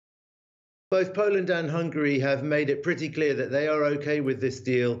Both Poland and Hungary have made it pretty clear that they are okay with this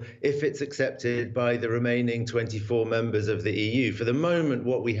deal if it's accepted by the remaining 24 members of the EU. For the moment,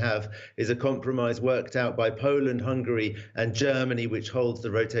 what we have is a compromise worked out by Poland, Hungary, and Germany, which holds the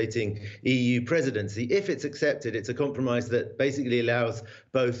rotating EU presidency. If it's accepted, it's a compromise that basically allows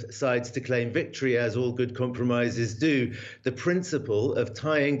both sides to claim victory, as all good compromises do. The principle of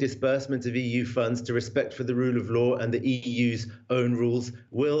tying disbursement of EU funds to respect for the rule of law and the EU's own rules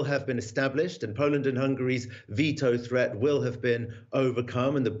will have been established, and Poland and Hungary's veto threat will have been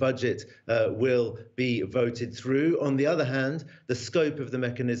overcome, and the budget will be voted through. On the other hand, the scope of the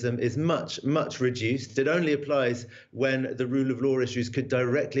mechanism is much, much reduced. It only applies when the rule of law issues could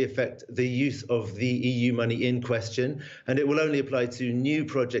directly affect the use of the EU money in question, and it will only apply to new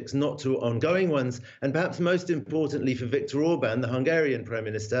projects, not to ongoing ones. And perhaps most importantly for Viktor Orban, the Hungarian Prime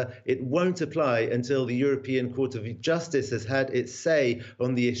Minister, it won't apply until the European Court of Justice has had its say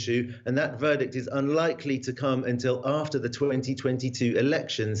on the issue, and that verdict is unlikely to come until after the 2022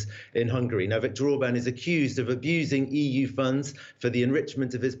 elections in Hungary. Now, Viktor Orban is accused of abusing EU funds for the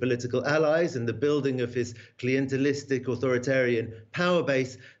enrichment of his political allies and the building of his clientelistic authoritarian power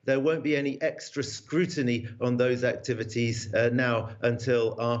base. There won't be any extra scrutiny on those activities now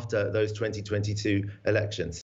until after those 2022 elections.